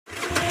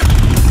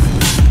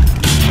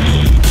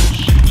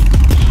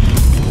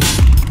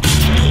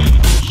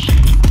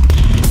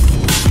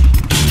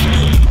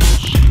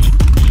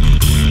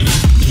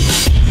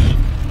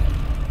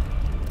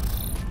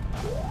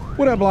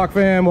Block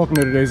fam? Welcome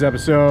to today's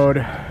episode.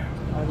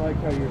 I like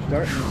how you're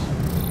starting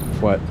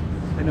this. What?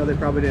 I know they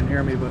probably didn't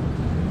hear me, but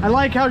I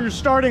like how you're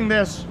starting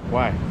this.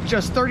 Why?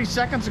 Just 30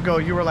 seconds ago,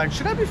 you were like,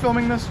 should I be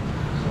filming this?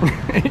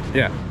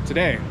 Yeah,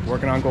 today,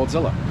 working on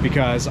Goldzilla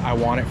because I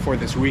want it for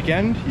this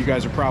weekend. You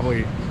guys are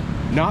probably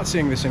not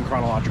seeing this in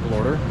chronological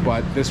order,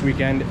 but this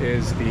weekend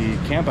is the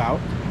camp out,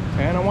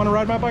 and I want to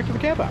ride my bike to the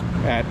camp out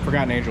at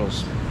Forgotten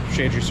Angels.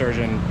 Shade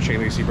Resurgent,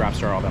 Shaylee,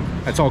 Raptor, all them.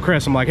 I told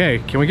Chris, I'm like, hey,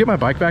 can we get my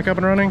bike back up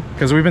and running?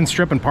 Because we've been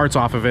stripping parts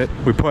off of it.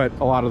 We put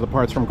a lot of the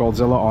parts from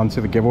Goldzilla onto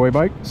the giveaway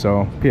bike.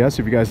 So, P.S.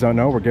 if you guys don't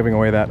know, we're giving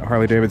away that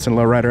Harley-Davidson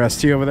Low Rider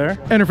ST over there.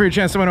 Enter for your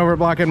chance to win over at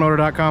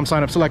blockheadmoto.com.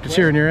 Sign up, select a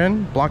tier, and you're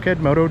in.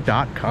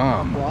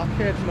 Blockheadmoto.com.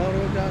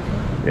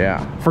 Blockheadmoto.com?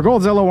 Yeah. For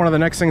Goldzilla, one of the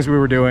next things we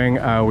were doing,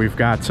 we've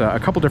got a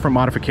couple different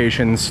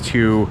modifications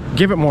to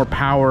give it more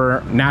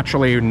power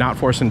naturally, not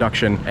force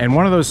induction. And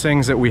one of those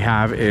things that we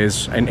have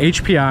is an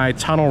HPI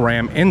tunnel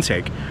ram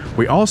intake.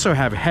 We also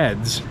have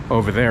heads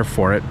over there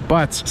for it,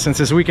 but since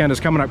this weekend is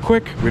coming up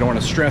quick, we don't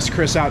want to stress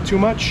Chris out too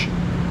much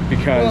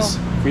because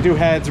if we do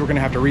heads, we're going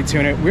to have to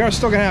retune it. We are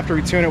still going to have to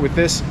retune it with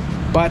this,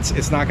 but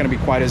it's not going to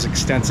be quite as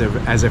extensive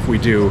as if we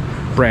do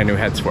brand new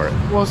heads for it.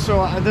 Well,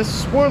 so this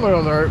is spoiler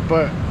alert,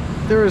 but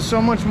there is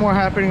so much more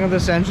happening with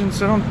this engine,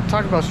 so don't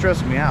talk about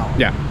stressing me out.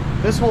 Yeah.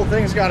 This whole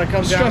thing's got to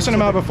come down. Stressing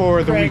them out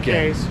before the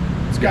weekend. Case.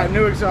 It's got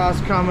new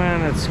exhaust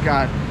coming. It's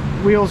got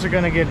wheels are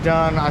going to get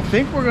done. I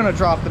think we're going to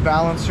drop the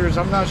balancers.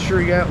 I'm not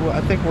sure yet.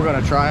 I think we're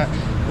going to try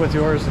it with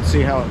yours and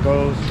see how it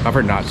goes. I've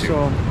heard not to.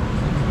 So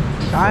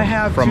I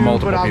have from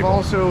multiple but people. I've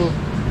also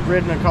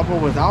ridden a couple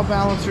without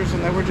balancers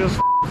and they were just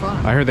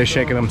fine. I heard they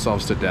shaking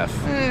themselves to death.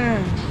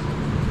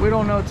 We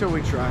don't know until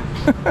we try.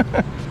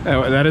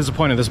 That is the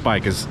point of this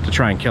bike, is to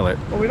try and kill it.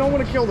 Well, we don't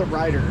want to kill the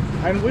rider,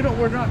 and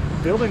we're not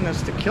building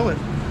this to kill it.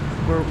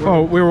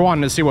 Oh, we were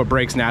wanting to see what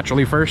breaks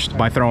naturally first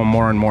by throwing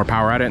more and more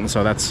power at it, and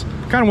so that's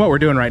kind of what we're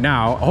doing right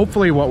now.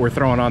 Hopefully what we're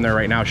throwing on there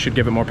right now should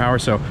give it more power.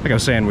 So like I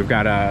was saying, we've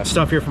got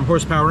stuff here from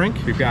Horsepower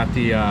Inc. We've got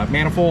the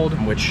manifold,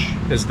 which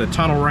is the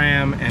tunnel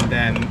ram, and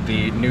then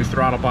the new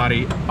throttle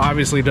body,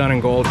 obviously done in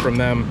gold from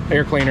them.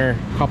 Air cleaner,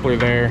 coupler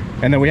there.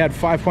 And then we had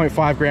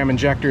 5.5 gram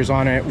injectors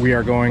on it. We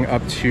are going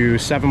up to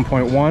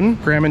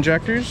 7.1 gram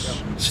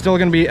injectors. Still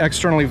gonna be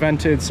externally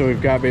vented, so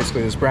we've got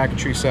basically this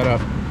bracketry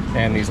setup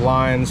and these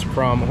lines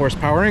from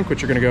Horsepower Inc.,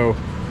 which are gonna go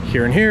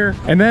here and here.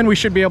 And then we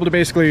should be able to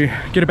basically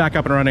get it back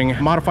up and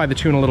running, modify the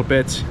tune a little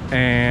bit,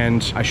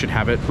 and I should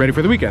have it ready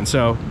for the weekend.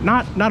 So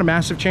not a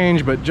massive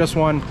change, but just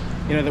one,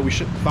 you know, that we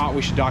thought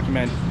we should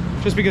document,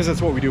 just because that's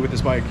what we do with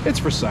this bike. It's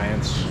for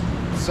science.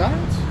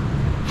 Science?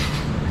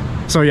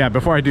 So yeah,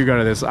 before I do go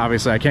to this,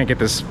 obviously I can't get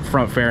this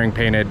front fairing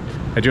painted.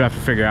 I do have to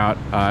figure out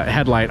a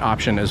headlight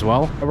option as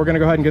well. We're gonna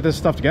go ahead and get this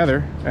stuff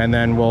together, and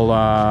then we'll,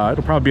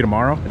 it'll probably be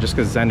tomorrow, just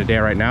because it's end of day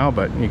right now,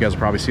 but you guys will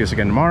probably see us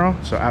again tomorrow.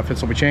 So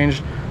outfits will be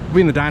changed. We'll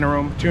be in the Dyna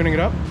room, tuning it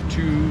up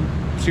to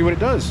see what it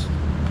does.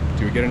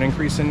 Do we get an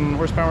increase in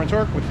horsepower and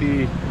torque with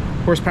the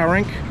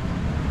Horsepower Inc.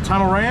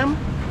 tunnel ram?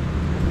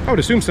 I would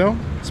assume so.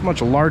 It's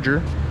much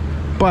larger,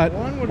 but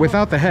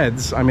without the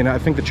heads, I mean, I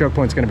think the choke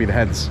point's gonna be the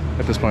heads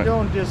at this point. I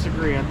don't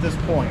disagree at this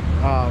point.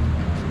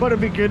 But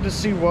it'd be good to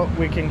see what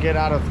we can get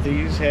out of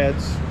these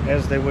heads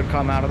as they would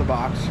come out of the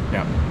box.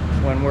 Yeah.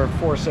 When we're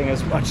forcing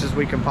as much as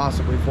we can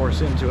possibly force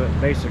into it,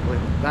 basically.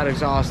 That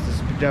exhaust is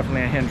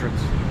definitely a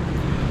hindrance.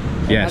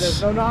 Yes. That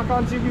is no knock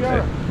on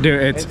CBR.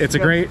 Dude, it's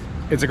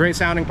a great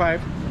sounding pipe.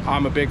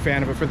 I'm a big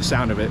fan of it for the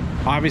sound of it.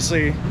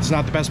 Obviously, it's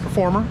not the best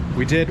performer.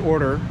 We did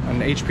order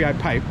an HPI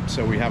pipe,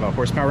 so we have a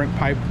Horsepower Inc.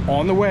 pipe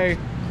on the way.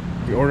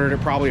 We ordered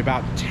it probably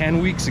about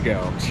 10 weeks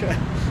ago.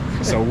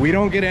 So we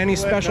don't get any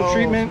special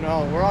treatment.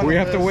 No, we're on We the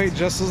have to list. wait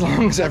just as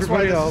long as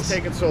everybody else.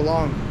 That's why this is taking so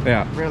long.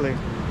 Yeah. Really,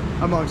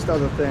 amongst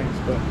other things.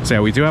 But so yeah,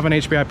 we do have an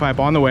HPI pipe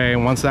on the way,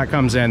 and once that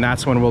comes in,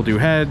 that's when we'll do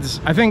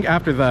heads. I think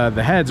after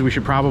the heads, we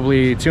should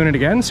probably tune it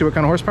again, see what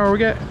kind of horsepower we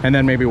get, and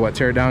then maybe what,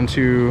 tear it down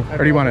to, or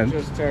do you want to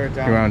just tear it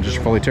down? You want to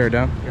just fully tear it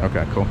down? Yeah.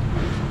 Okay, cool.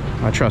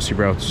 I trust you,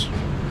 bro. It's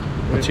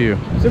up to you.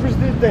 Zippers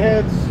did the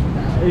heads.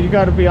 You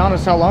got to be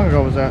honest. How long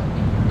ago was that?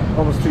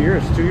 Almost 2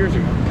 years. 2 years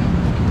ago.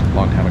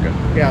 Long time ago.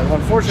 Yeah,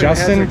 unfortunately,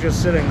 the heads are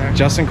just sitting there.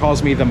 Justin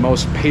calls me the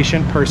most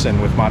patient person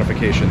with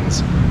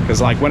modifications, because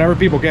like whenever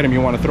people get them,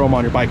 you want to throw them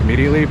on your bike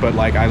immediately, but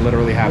like I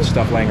literally have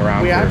stuff laying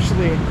around. We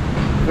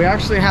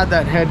actually had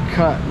that head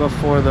cut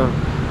before the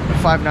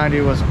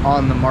 590 was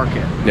on the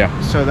market. Yeah.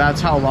 So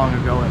that's how long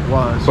ago it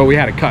was. But we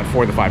had it cut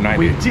for the 590.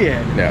 We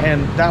did. Yeah.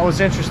 And that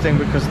was interesting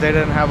because they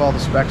didn't have all the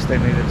specs they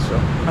needed. So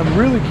I'm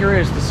really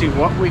curious to see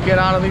what we get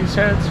out of these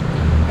heads.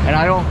 And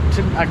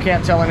I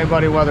can't tell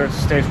anybody whether it's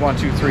a stage 1,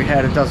 2, 3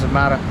 head, it doesn't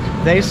matter.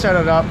 They set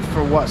it up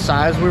for what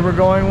size we were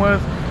going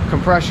with,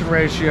 compression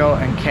ratio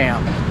and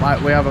cam.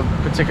 We have a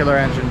particular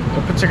engine,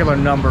 a particular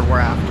number we're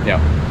after.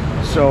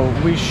 Yeah. So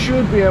we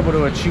should be able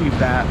to achieve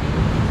that.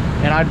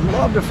 And I'd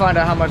love to find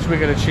out how much we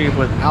could achieve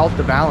without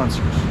the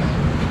balancers,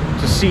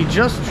 to see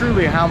just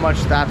truly how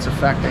much that's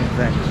affecting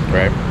things.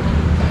 Right.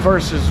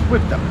 Versus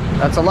with them.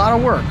 That's a lot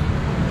of work.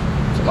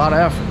 It's a lot of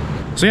effort.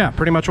 So yeah,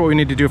 pretty much what we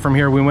need to do from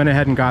here. We went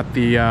ahead and got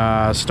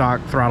the stock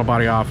throttle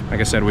body off.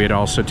 Like I said, we had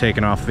also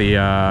taken off the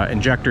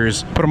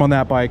injectors, put them on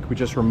that bike. We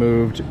just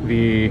removed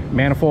the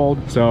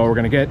manifold. So we're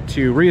gonna get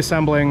to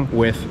reassembling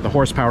with the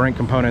horsepower ink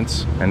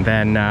components, and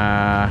then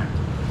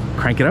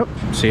crank it up,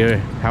 see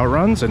how it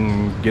runs,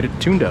 and get it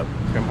tuned up.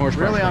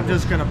 Really, I'm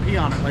just gonna pee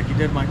on it like you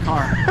did my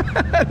car.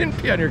 I didn't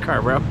pee on your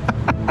car, bro.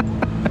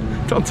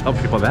 Don't tell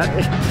people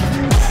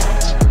that.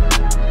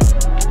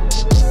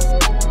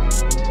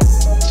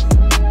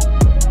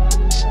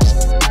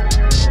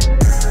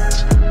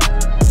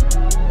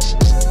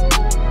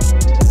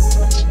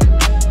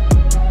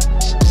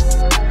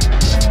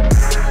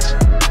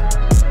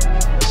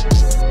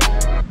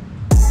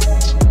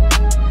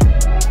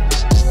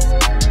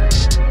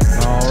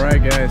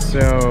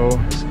 So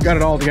got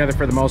it all together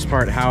for the most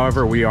part.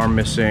 However, we are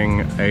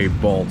missing a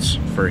bolt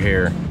for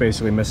here.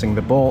 Basically missing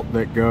the bolt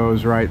that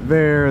goes right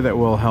there that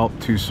will help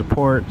to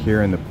support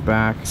here in the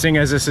back. Seeing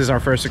as this is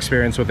our first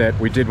experience with it,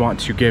 we did want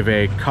to give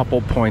a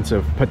couple points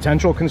of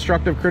potential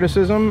constructive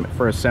criticism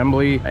for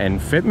assembly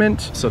and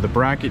fitment. So the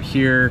bracket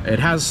here, it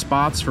has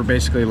spots for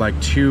basically like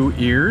 2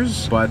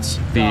 ears, but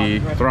the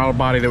throttle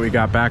body that we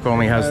got back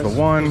only has the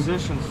one.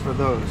 Positions for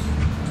those.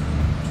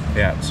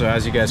 Yeah, so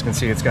as you guys can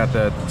see, it's got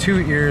the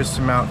 2 ears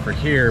to mount for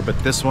here, but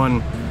this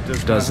one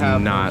does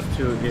not.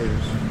 2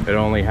 ears. It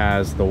only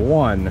has the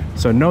one.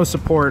 So no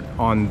support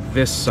on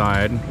this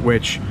side,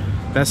 which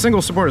that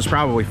single support is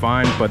probably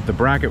fine, but the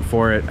bracket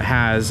for it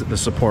has the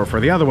support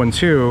for the other one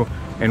too,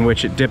 in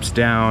which it dips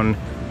down,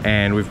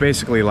 and we've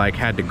basically like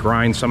had to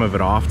grind some of it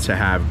off to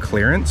have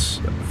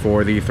clearance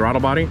for the throttle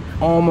body.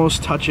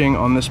 Almost touching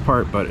on this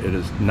part, but it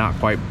is not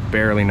quite,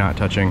 barely not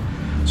touching.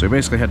 So we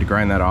basically had to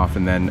grind that off,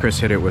 and then Chris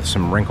hit it with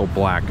some wrinkled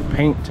black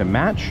paint to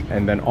match.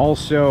 And then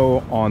also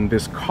on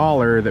this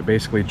collar that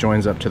basically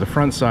joins up to the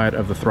front side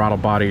of the throttle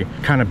body,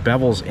 kind of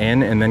bevels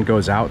in and then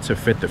goes out to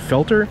fit the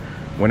filter.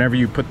 Whenever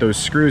you put those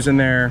screws in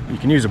there, you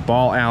can use a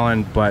ball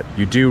Allen, but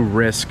you do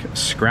risk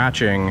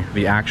scratching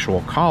the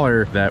actual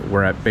collar that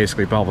where it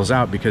basically bevels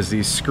out, because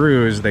these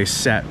screws, they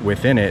set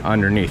within it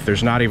underneath.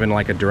 There's not even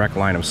like a direct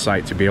line of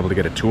sight to be able to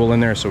get a tool in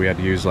there. So we had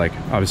to use like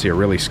obviously a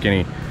really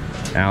skinny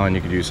Allen.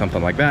 You could use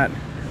something like that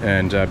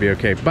and be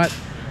okay. But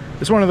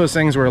it's one of those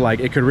things where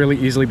like it could really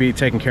easily be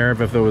taken care of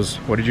if there was,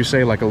 what did you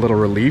say, like a little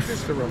relief?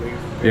 Just a relief.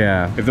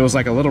 Yeah, if there was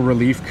like a little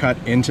relief cut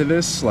into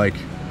this, like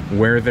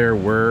where there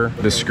were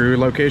the screw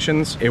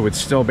locations, it would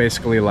still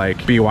basically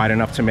like be wide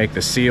enough to make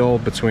the seal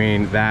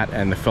between that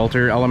and the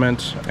filter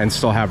element, and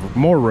still have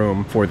more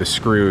room for the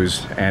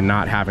screws and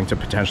not having to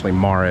potentially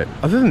mar it.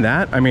 Other than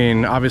that, I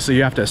mean, obviously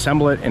you have to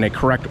assemble it in a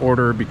correct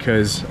order,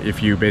 because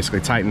if you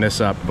basically tighten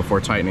this up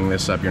before tightening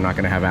this up, you're not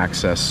going to have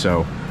access.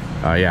 So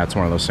yeah, it's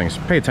one of those things.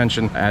 Pay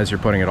attention as you're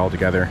putting it all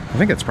together. I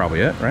think that's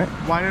probably it, right?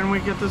 Why didn't we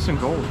get this in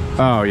gold?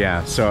 Oh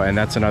yeah, so, and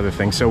that's another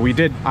thing. So we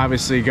did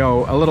obviously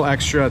go a little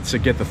extra to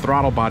get the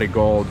throttle body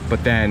gold,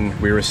 but then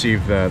we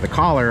received the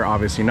collar,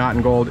 obviously not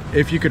in gold.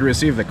 If you could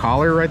receive the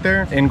collar right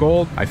there in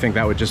gold, I think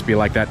that would just be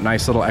like that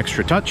nice little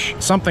extra touch.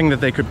 Something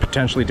that they could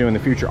potentially do in the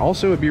future.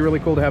 Also, it'd be really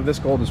cool to have this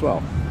gold as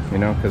well, you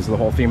know, because the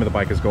whole theme of the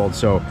bike is gold.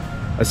 So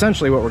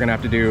essentially what we're gonna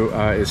have to do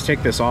is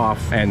take this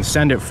off and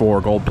send it for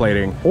gold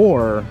plating,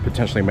 or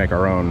potentially make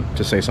our own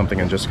to say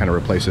something and just kind of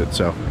replace it.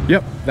 So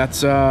yep,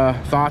 that's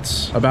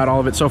thoughts about all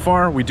of it so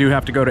far. We do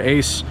have to go to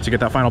Ace to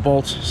get that final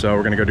bolt, so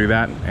we're gonna go do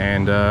that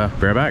and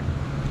be right back.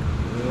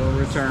 We'll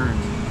return.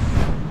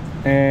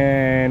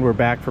 And we're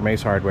back from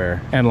Ace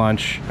Hardware and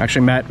lunch.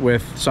 Actually met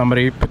with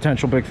somebody,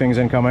 potential big things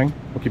incoming.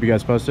 We'll keep you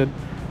guys posted.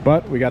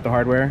 But we got the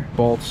hardware,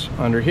 bolts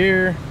under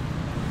here,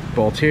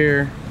 bolt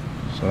here.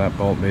 So that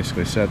bolt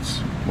basically sets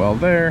well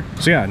there.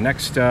 So yeah,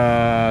 next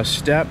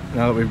step,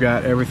 now that we've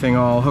got everything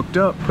all hooked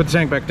up, put the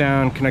tank back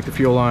down, connect the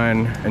fuel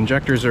line,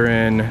 injectors are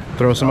in,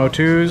 throw some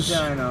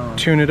O2s,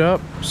 tune it up,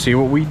 see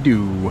what we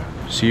do.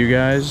 See you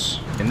guys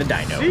in the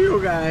dyno. See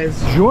you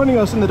guys. Joining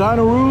us in the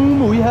dyno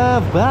room, we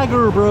have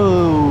Bagger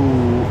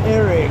Bro,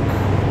 Eric.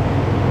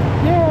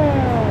 Yeah.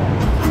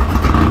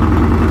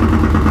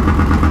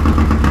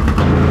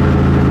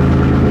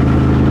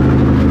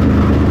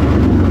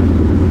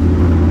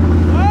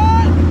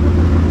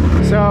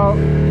 So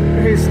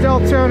he's still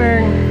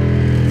tuning.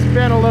 It's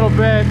been a little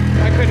bit.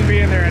 I couldn't be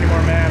in there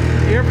anymore, man.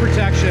 Ear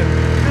protection,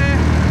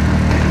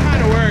 it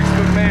kind of works,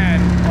 but man,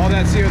 all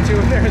that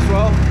CO2 in there as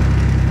well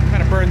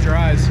kind of burns your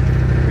eyes.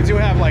 We do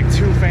have like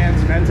 2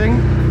 fans venting,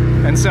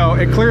 and so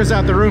it clears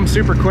out the room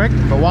super quick,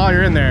 but while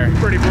you're in there, it's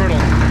pretty brutal.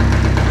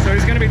 So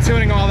he's gonna be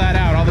tuning all that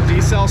out, all the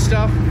D-cell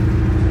stuff.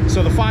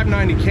 So the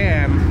 590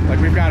 cam, like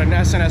we've got an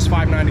SNS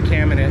 590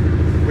 cam in it,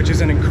 which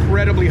is an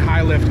incredibly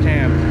high lift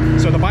cam.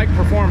 So the bike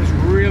performs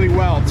really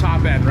well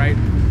top end, right?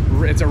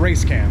 It's a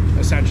race cam,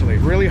 essentially.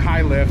 Really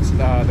high lift,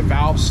 the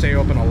valves stay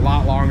open a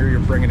lot longer, you're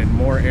bringing in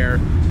more air,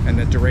 and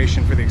the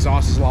duration for the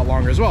exhaust is a lot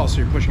longer as well, so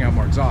you're pushing out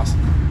more exhaust.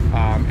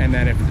 And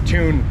then if the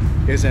tune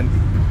isn't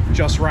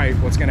just right,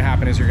 what's gonna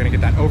happen is you're gonna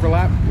get that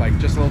overlap, like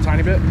just a little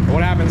tiny bit. But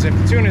what happens if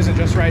the tune isn't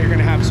just right, you're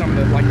gonna have some of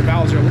the, like the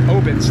valves are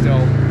open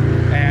still,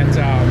 and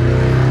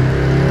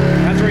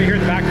that's where you hear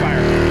the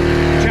backfire.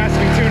 Which has to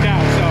be tuned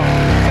out, so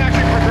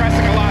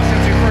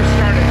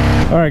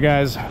All right,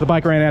 guys, the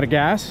bike ran out of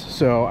gas,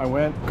 so I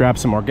went, grabbed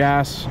some more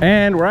gas,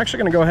 and we're actually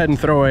gonna go ahead and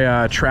throw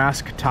a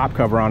Trask top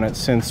cover on it,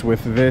 since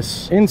with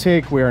this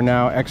intake, we are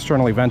now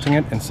externally venting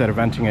it instead of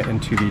venting it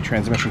into the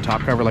transmission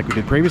top cover like we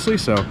did previously.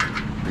 So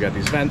we got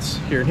these vents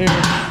here and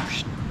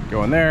here,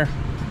 go in there,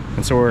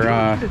 and so we're You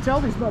don't need to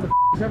tell these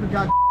motherfuckers every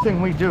goddamn thing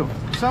we do.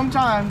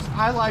 Sometimes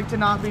I like to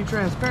not be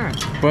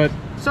transparent, but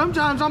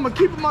sometimes I'm gonna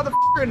keep a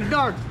motherfucker in the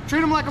dark,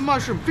 treat him like a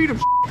mushroom, feed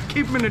him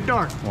keep him in the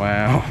dark.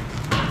 wow.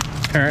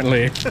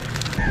 Apparently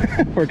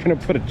we're gonna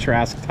put a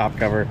Trask top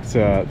cover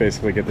to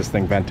basically get this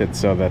thing vented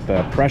so that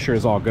the pressure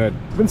is all good.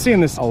 I've been seeing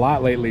this a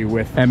lot lately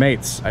with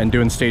M8s and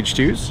doing stage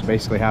 2s,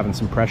 basically having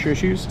some pressure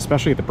issues,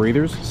 especially at the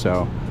breathers.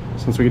 So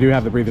since we do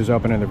have the breathers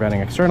open and they're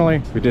venting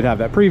externally, we did have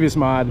that previous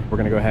mod, we're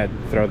gonna go ahead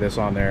and throw this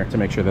on there to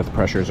make sure that the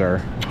pressures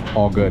are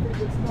all good.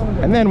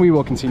 And then we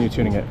will continue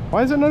tuning it.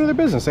 Why is it none of their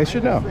business? They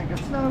should know.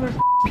 It's none of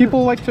their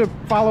People like to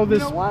follow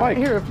this bike.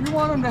 Here, if you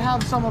want them to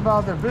have some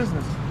about their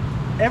business,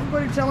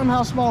 everybody tell him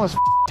how small his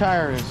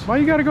tire is. Why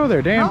you gotta go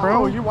there? Damn,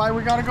 bro. Why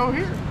we gotta go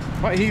here?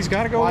 Why, he's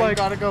gotta go Why like... you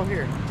gotta go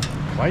here?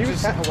 Why you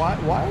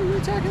why are you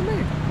attacking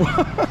me?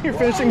 You're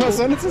finishing my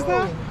sentences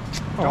now?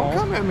 Don't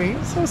come at me.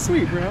 So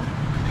sweet, bro.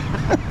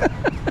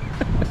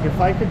 If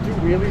I could do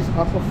wheelies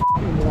up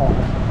a wall,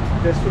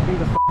 this would be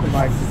the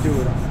bike to do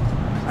it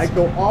on. I'd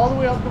go all the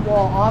way up the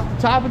wall, off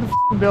the top of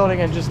the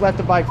building, and just let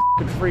the bike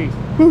free.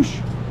 Whoosh!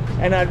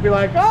 And I'd be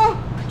like, oh,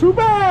 too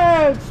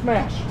bad!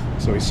 Smash!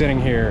 So he's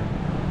sitting here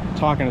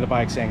talking to the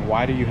bike saying,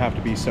 why do you have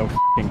to be so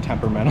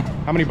temperamental?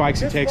 How many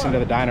bikes he takes into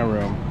the dyno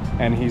room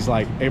and he's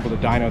like able to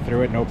dyno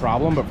through it no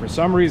problem, but for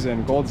some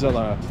reason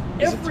Goldzilla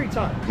every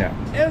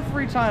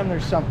time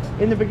there's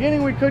something. In the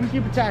beginning we couldn't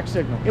keep a tack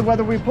signal.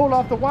 Whether we pulled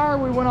off the wire,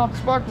 we went off the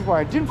spark plug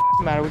wire, it didn't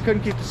matter, we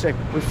couldn't keep the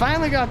signal. We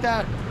finally got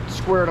that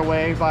squared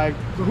away by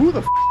who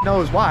the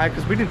knows why,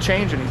 because we didn't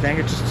change anything,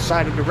 it just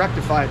decided to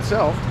rectify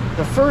itself.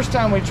 The first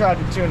time we tried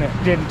to tune it,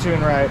 didn't tune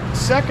right.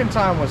 Second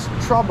time was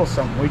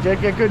troublesome. We did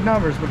get good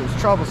numbers, but it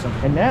was troublesome.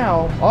 And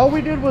now, all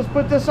we did was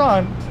put this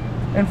on,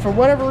 and for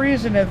whatever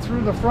reason, it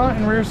threw the front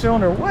and rear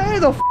cylinder way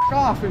the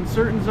off in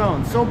certain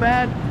zones. So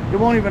bad, it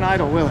won't even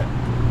idle, will it?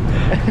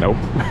 Nope.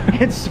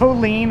 It's so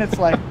lean, it's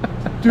like,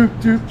 doop,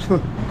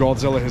 doop.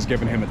 Goldzilla has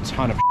given him a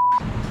ton of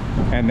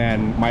and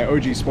then my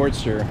OG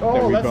Sportster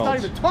that we let's built. not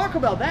even talk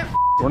about that.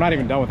 We're not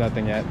even done with that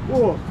thing yet.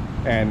 Whoa.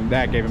 And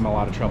that gave him a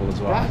lot of trouble as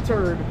well. That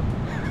turd.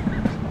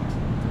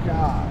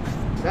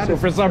 God. So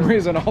for some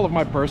reason, all of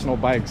my personal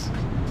bikes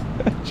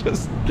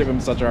just give him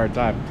such a hard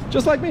time.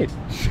 Just like me.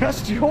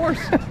 Just yours.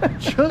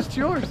 Just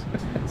yours.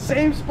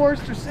 Same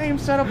Sportster, same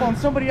setup on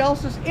somebody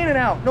else's, in and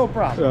out, no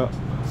problem.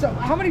 Yeah. So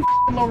how many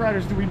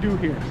lowriders do we do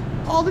here?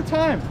 All the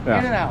time, in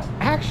and out.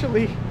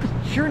 Actually,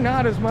 you're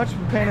not as much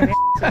of a pain in the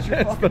ass as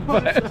your fucking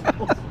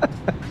motorcycle.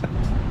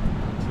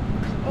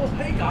 Oh,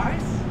 hey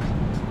guys.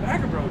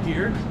 Vagabro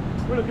here.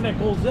 We're looking at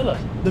Goldzilla,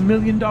 the $1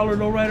 million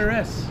lowrider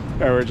S.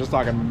 Yeah, we're just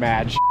talking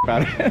mad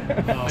about it.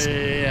 Oh,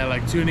 yeah,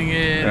 like tuning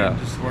it and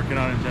just working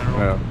on it in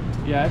general.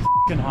 Yeah, it's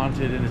f***ing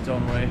haunted in its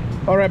own way.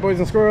 All right, boys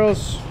and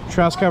squirrels,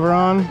 Trask cover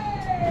on.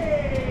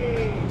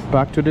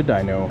 Back to the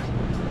dyno.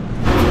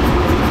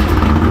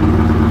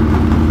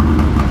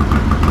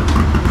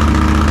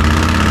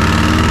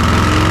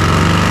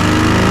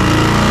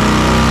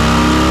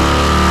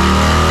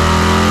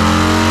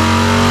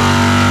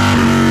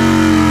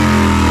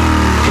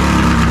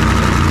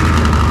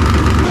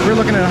 We're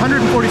looking at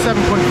 147.47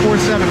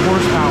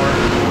 horsepower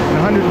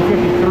and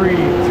 153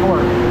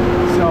 torque.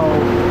 So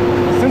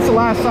since the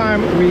last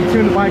time we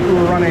tuned the bike, we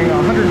were running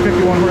 151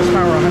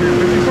 horsepower,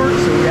 150 torque.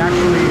 So we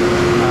actually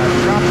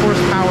dropped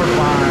horsepower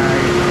by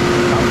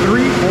about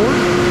 3, 4,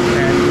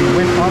 and we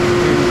went up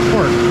in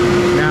torque.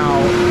 Now,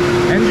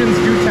 engines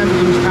do tend to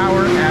lose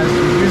power as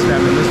we use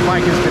them, and this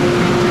bike has been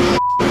beat to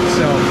shit.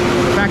 So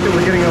the fact that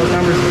we're getting those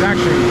numbers is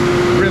actually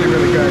really,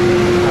 really good.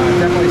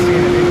 Definitely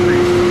seeing an increase.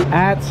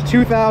 At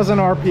 2,000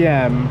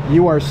 RPM,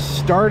 you are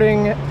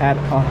starting at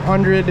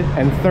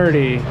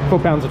 130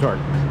 foot-pounds of torque,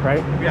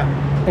 right? Yeah.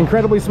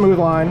 Incredibly smooth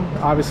line,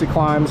 obviously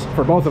climbs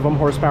for both of them,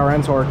 horsepower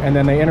and torque, and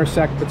then they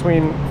intersect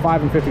between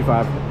 5 and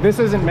 55. This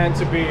isn't meant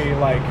to be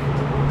like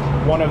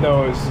one of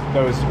those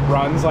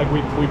runs. Like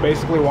we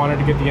basically wanted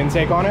to get the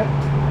intake on it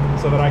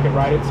so that I could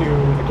ride it to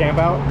the camp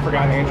out,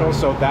 Forgotten Angels.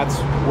 So that's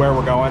where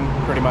we're going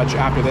pretty much.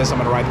 After this, I'm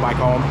gonna ride the bike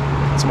home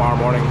tomorrow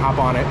morning, hop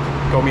on it,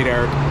 go meet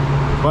Eric.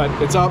 But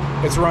it's up,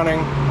 it's running,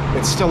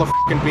 it's still a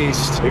fucking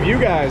beast. If you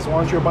guys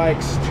want your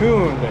bikes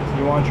tuned,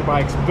 you want your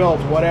bikes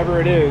built,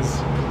 whatever it is,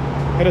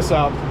 hit us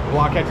up,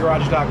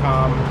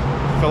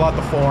 blockheadgarage.com, fill out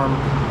the form,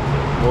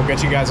 we'll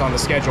get you guys on the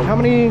schedule. How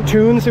many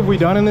tunes have we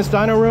done in this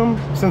dyno room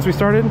since we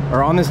started?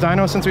 Or on this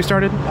dyno since we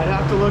started? I'd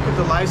have to look at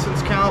the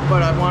license count,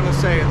 but I want to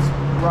say it's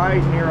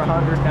right near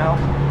 100 now.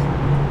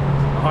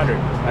 100,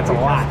 that's a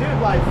lot. We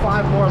did like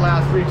 5 more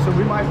last week, so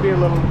we might be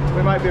about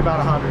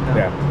 100 now.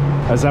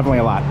 Yeah, that's definitely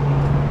a lot.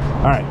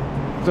 All right,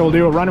 so we'll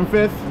do a run in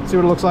fifth, see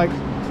what it looks like,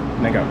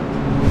 and then go.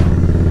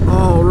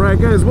 Alright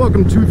guys,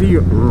 welcome to the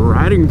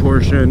riding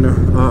portion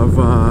of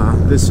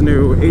this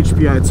new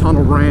HPI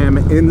Tunnel Ram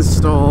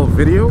install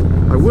video.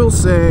 I will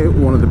say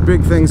one of the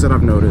big things that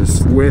I've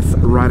noticed with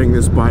riding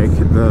this bike,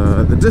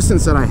 the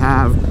distance that I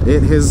have,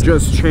 it has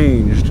just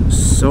changed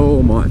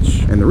so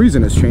much. And the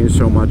reason it's changed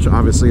so much,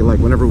 obviously, like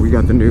whenever we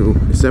got the new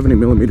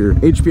 70mm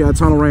HPI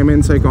Tunnel Ram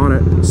intake on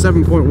it,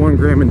 7.1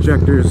 gram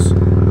injectors,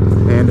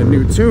 and a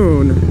new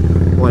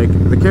tune, like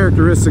the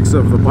characteristics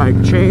of the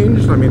bike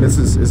changed. I mean, this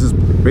is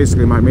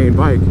basically my main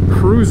bike.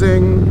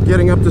 Cruising,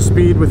 getting up to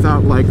speed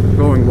without like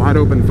going wide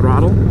open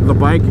throttle, the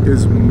bike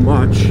is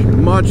much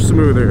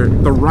smoother.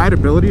 The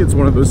rideability, it's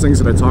one of those things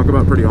that I talk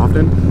about pretty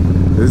often,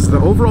 is the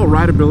overall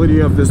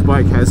rideability of this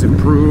bike has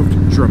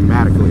improved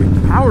dramatically.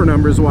 Power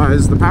numbers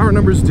wise, the power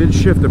numbers did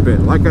shift a bit.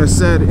 Like I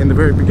said in the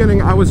very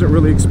beginning, I wasn't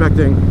really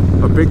expecting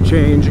a big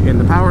change in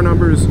the power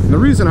numbers. And the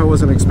reason I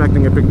wasn't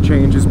expecting a big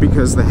change is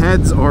because the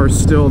heads are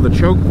still the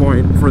choke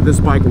point for this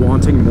bike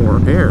wanting more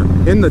air.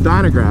 In the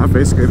Dyna graph,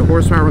 basically the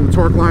horsepower and the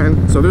torque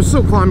line, so they're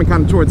still climbing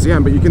kind of towards the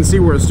end, but you can see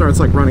where it starts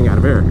like running out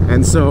of air.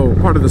 And so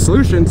part of the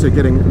solution to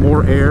getting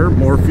more air,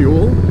 more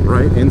fuel,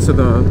 right, into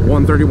the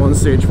 131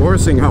 stage 4,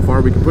 seeing how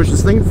far we can push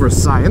this thing for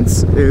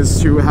science,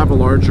 is to have a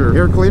larger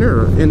air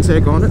cleaner or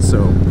intake on it,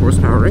 so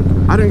horsepower rank.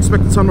 I didn't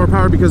expect a ton more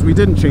power because we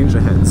didn't change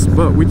the heads,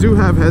 but we do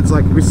have heads,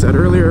 like we said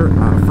earlier,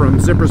 from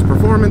Zipper's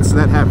Performance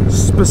that have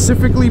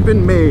specifically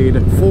been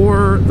made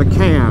for the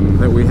cam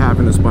that we have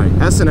in this bike.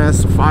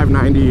 S&S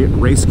 590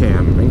 race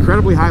cam,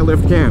 incredibly high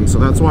lift cam, so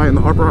that's why in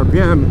the upper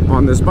RPM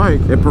on this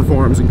bike it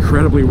performs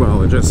incredibly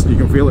well. It just, you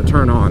can feel it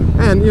turn on.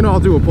 And you know, I'll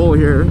do a pull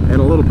here in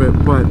a little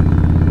bit, but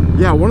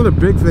yeah, one of the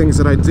big things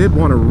that I did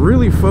want to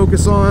really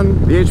focus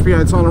on, the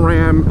HPI Tunnel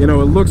Ram, you know,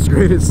 it looks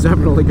great. It's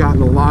definitely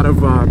gotten a lot of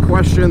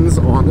questions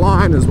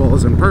online as well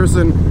as in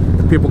person.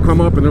 People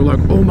come up and they're like,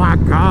 oh my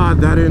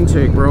god, that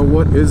intake, bro,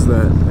 what is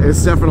that?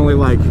 It's definitely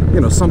like, you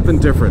know, something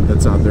different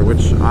that's out there,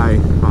 which I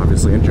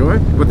obviously enjoy.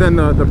 But then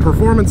the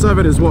performance of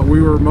it is what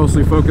we were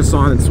mostly focused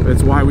on.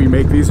 It's why we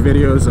make these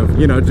videos of,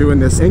 you know, doing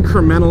this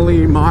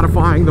incrementally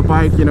modifying the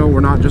bike. You know,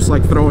 we're not just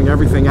like throwing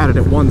everything at it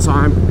at one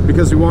time,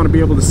 because we want to be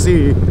able to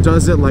see,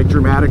 does it like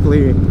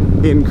dramatically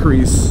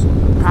increase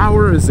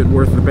power? Is it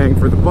worth the bang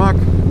for the buck?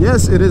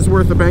 Yes, it is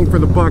worth the bang for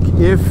the buck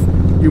if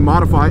you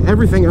modify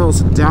everything else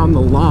down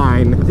the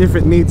line if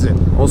it needs it.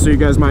 Also, you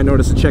guys might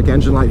notice a check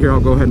engine light here. I'll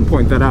go ahead and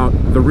point that out.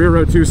 The rear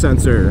O2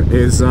 sensor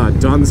is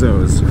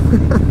Dunzo's.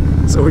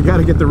 So we got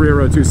to get the rear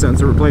O2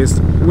 sensor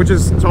replaced, which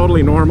is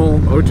totally normal.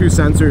 O2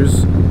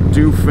 sensors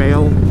do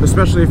fail,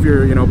 especially if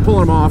you're, you know,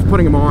 pulling them off,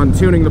 putting them on,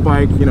 tuning the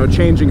bike, you know,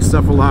 changing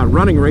stuff a lot,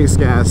 running race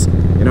gas.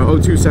 You know,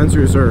 O2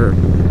 sensors are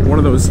one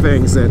of those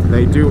things that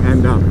they do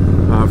end up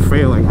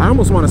failing. I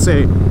almost want to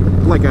say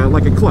like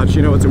a clutch,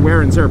 you know, it's a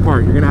wear and tear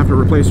part. You're gonna have to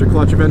replace your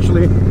clutch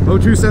eventually.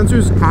 O2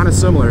 sensors, kind of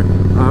similar,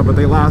 but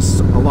they last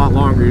a lot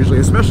longer usually,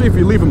 especially if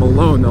you leave them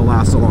alone, they'll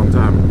last a long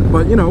time.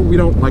 But you know, we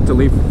don't like to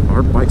leave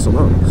our bikes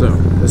alone, so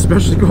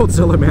especially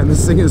Goldzilla, man,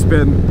 this thing has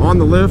been on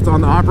the lift,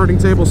 on the operating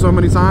table so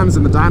many times,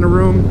 in the dyno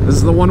room. This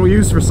is the one we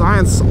use for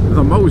science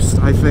the most,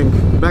 I think.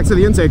 Back to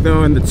the intake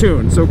though, and the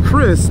tune. So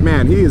Chris,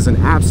 man, he is an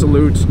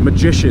absolute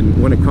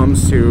magician when it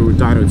comes to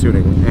dyno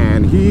tuning,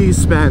 and he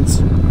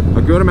spent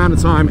a good amount of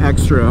time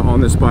extra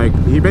on this bike.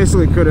 He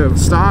basically could have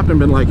stopped and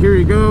been like, here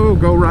you go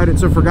ride it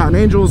to Forgotten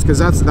Angels, because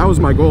that was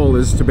my goal,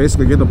 is to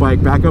basically get the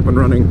bike back up and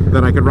running,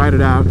 that I could ride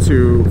it out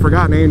to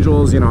Forgotten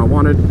Angels. You know, I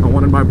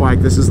wanted my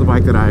bike. This is the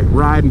bike that I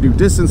ride and do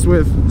distance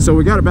with. So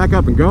we got it back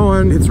up and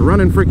going. It's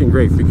running freaking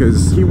great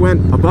because he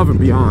went above and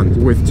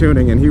beyond with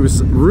tuning, and he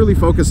was really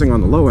focusing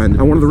on the low end.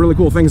 And one of the really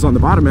cool things on the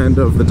bottom end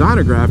of the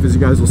Dyna graph is, you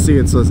guys will see,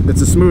 it's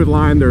a smooth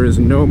line. There is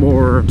no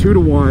more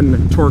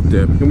 2-to-1 torque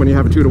dip. And when you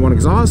have a 2-to-1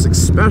 exhaust,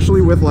 especially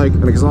with like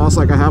an exhaust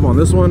like I have on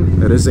this one,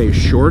 that is a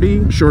shorty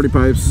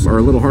pipes are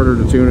a little harder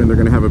to tune, and they're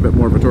gonna have a bit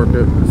more of a torque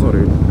dip. So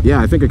dude,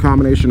 yeah, I think a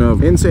combination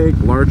of intake,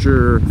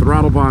 larger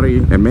throttle body,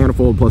 and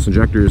manifold plus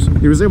injectors,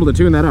 he was able to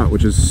tune that out,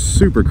 which is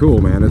super cool,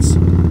 man.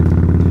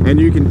 And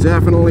you can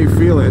definitely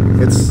feel it.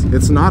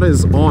 It's not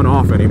as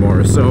on-off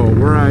anymore. So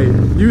where I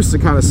used to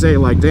kind of say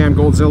like, damn,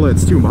 Goldzilla,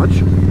 it's too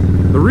much,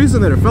 the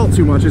reason that it felt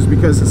too much is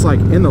because it's like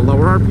in the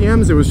lower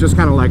RPMs, it was just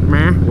kind of like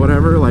meh,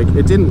 whatever. Like,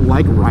 it didn't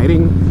like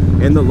riding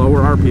in the lower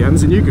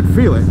RPMs, and you could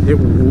feel it. It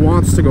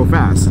wants to go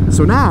fast.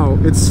 So now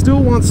it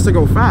still wants to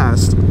go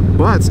fast,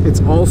 but it's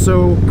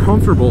also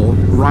comfortable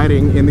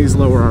riding in these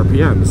lower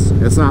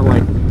RPMs. It's not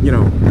like, you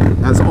know,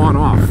 as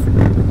on-off.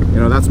 You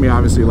know, that's me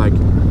obviously like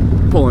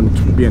pulling,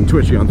 being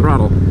twitchy on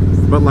throttle.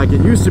 But like,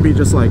 it used to be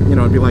just like, you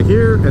know, it'd be like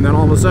here, and then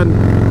all of a sudden,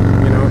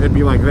 you know, it'd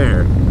be like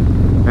there.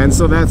 And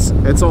so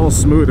it's all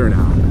smoother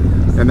now.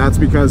 And that's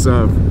because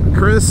of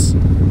Chris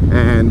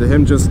and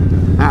him just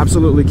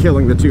absolutely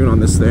killing the tune on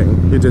this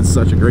thing. He did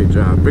such a great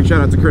job. Big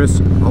shout out to Chris.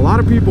 A lot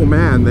of people,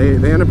 man, they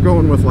end up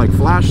going with like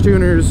flash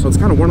tuners. So it's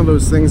kind of one of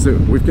those things that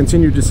we've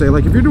continued to say,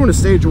 like, if you're doing a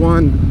stage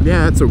 1,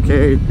 yeah, it's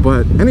okay,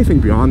 but anything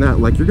beyond that,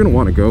 like, you're gonna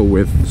want to go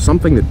with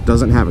something that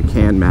doesn't have a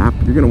CAN map.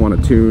 You're gonna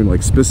want to tune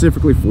like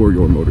specifically for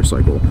your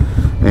motorcycle,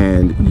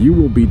 and you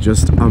will be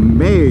just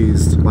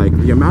amazed, like,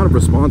 the amount of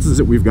responses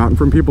that we've gotten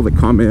from people that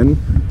come in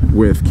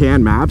with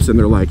CAN maps and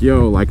they're like,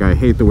 yo, like, I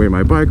hate the way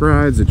my bike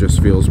rides, it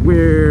just feels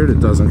weird, it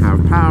doesn't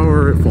have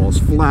power, it falls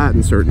flat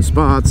in certain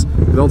spots.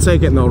 They'll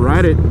take it and they'll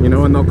ride it, you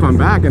know, and they'll come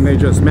back and they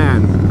just,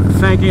 man,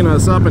 thanking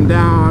us up and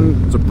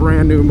down. It's a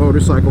brand new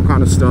motorcycle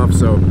kind of stuff.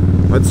 So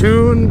a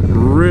tune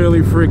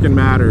really freaking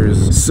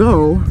matters.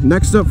 So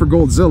next up for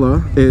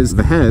Goldzilla is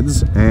the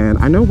heads, and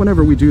I know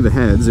whenever we do the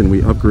heads and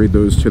we upgrade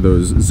those to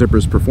those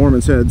Zippers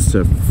performance heads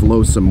to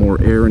flow some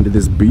more air into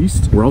this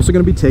beast, we're also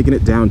going to be taking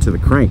it down to the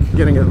crank,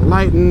 getting it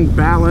lightened,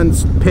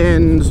 balanced,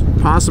 pinned,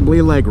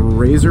 possibly like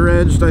razor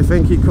edged, I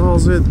think he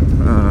calls it.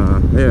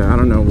 Yeah, I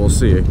don't know, we'll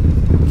see. I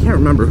can't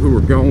remember who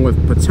we're going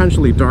with,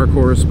 potentially Dark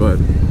Horse, but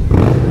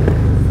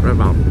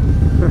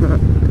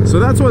so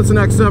that's what's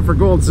next up for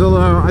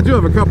Goldzilla. I do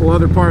have a couple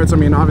other parts. I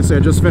mean, obviously I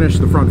just finished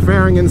the front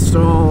fairing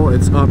install.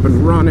 It's up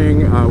and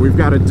running. We've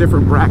got a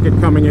different bracket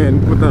coming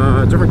in with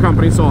a different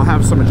company, so I'll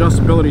have some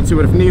adjustability to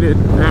it if needed.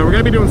 And we're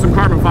gonna be doing some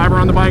carbon fiber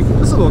on the bike,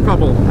 just a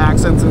couple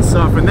accents and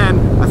stuff. And then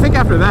I think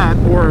after that,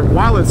 or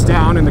while it's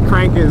down and the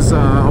crank is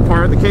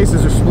apart, the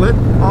cases are split,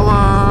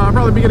 I'll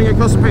probably be getting it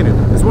custom painted.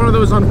 It's one of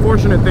those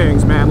unfortunate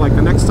things, man. Like,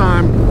 the next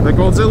time that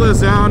Goldzilla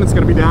is down, it's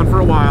gonna be down for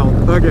a while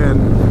again.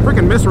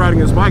 Freaking miss riding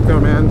this bike though,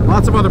 man.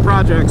 Lots of other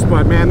projects,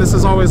 but man, this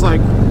is always like,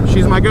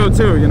 she's my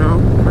go-to, you know?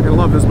 I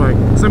love this bike.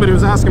 Somebody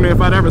was asking me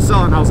if I'd ever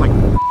sell it, and I was like,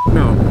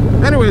 no.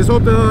 Anyways,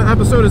 hope the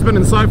episode has been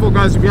insightful,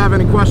 guys. If you have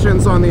any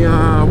questions on the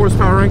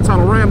horsepower rank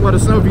tunnel ram, let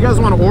us know. If you guys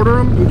want to order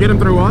them, you can get them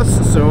through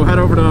us, so head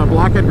over to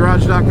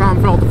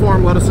blockheadgarage.com, fill out the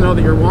form, let us know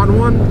that you're wanting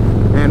one,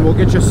 and we'll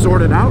get you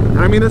sorted out. And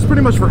I mean, that's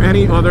pretty much for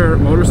any other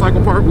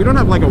motorcycle part. We don't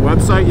have like a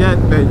website yet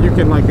that you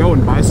can like go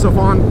and buy stuff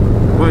on,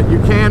 but you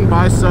can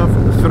buy stuff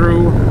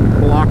through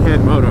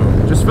Blockhead Moto.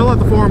 Just fill out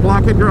the form,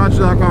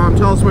 blockheadgarage.com,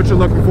 tell us what you're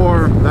looking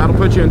for. That'll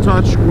put you in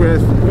touch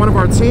with one of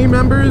our team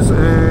members,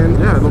 and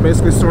yeah, they'll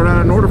basically sort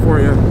out an order for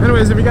you.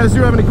 Anyways, if you guys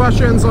do have any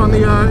questions on the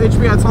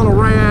HPI tunnel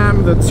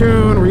ram, the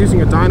tune, we're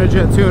using a Dyna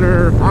jet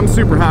tuner. I'm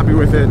super happy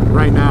with it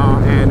right now,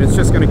 and it's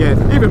just gonna get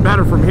even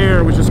better from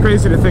here, which is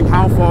crazy to think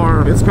how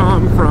far it's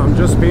come from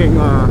just being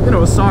you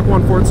know, a stock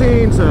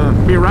 114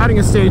 to be riding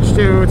a stage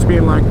 2 to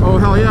being like, oh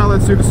hell yeah,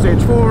 let's do the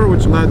stage 4,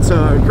 which led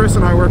to Chris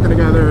and I working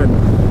together,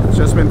 and it's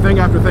just been thing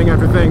after thing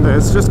after thing.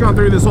 It's just gone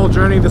through this whole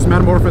journey, this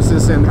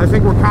metamorphosis, and I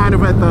think we're kind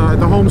of at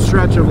the home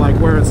stretch of like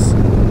where it's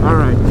all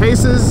right.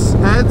 Cases,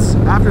 heads,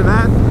 after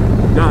that,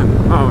 done.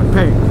 Oh, and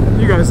paint.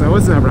 You guys know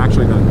it's never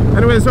actually done.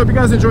 Anyways, hope you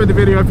guys enjoyed the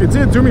video. If you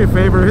did, do me a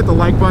favor, hit the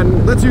like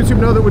button. Let YouTube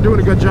know that we're doing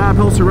a good job.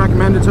 Helps to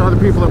recommend it to other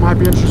people that might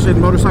be interested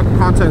in motorcycle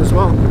content as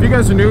well. If you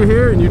guys are new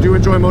here and you do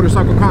enjoy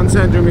motorcycle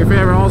content, do me a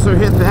favor, also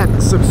hit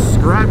that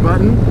subscribe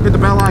button. Hit the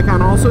bell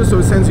icon also, so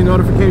it sends you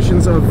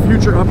notifications of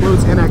future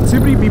uploads and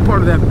activity. Be part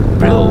of that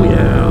Bell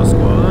Yeah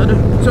Squad.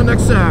 Until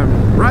next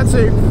time, ride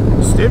safe,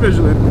 stay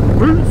vigilant.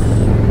 Peace.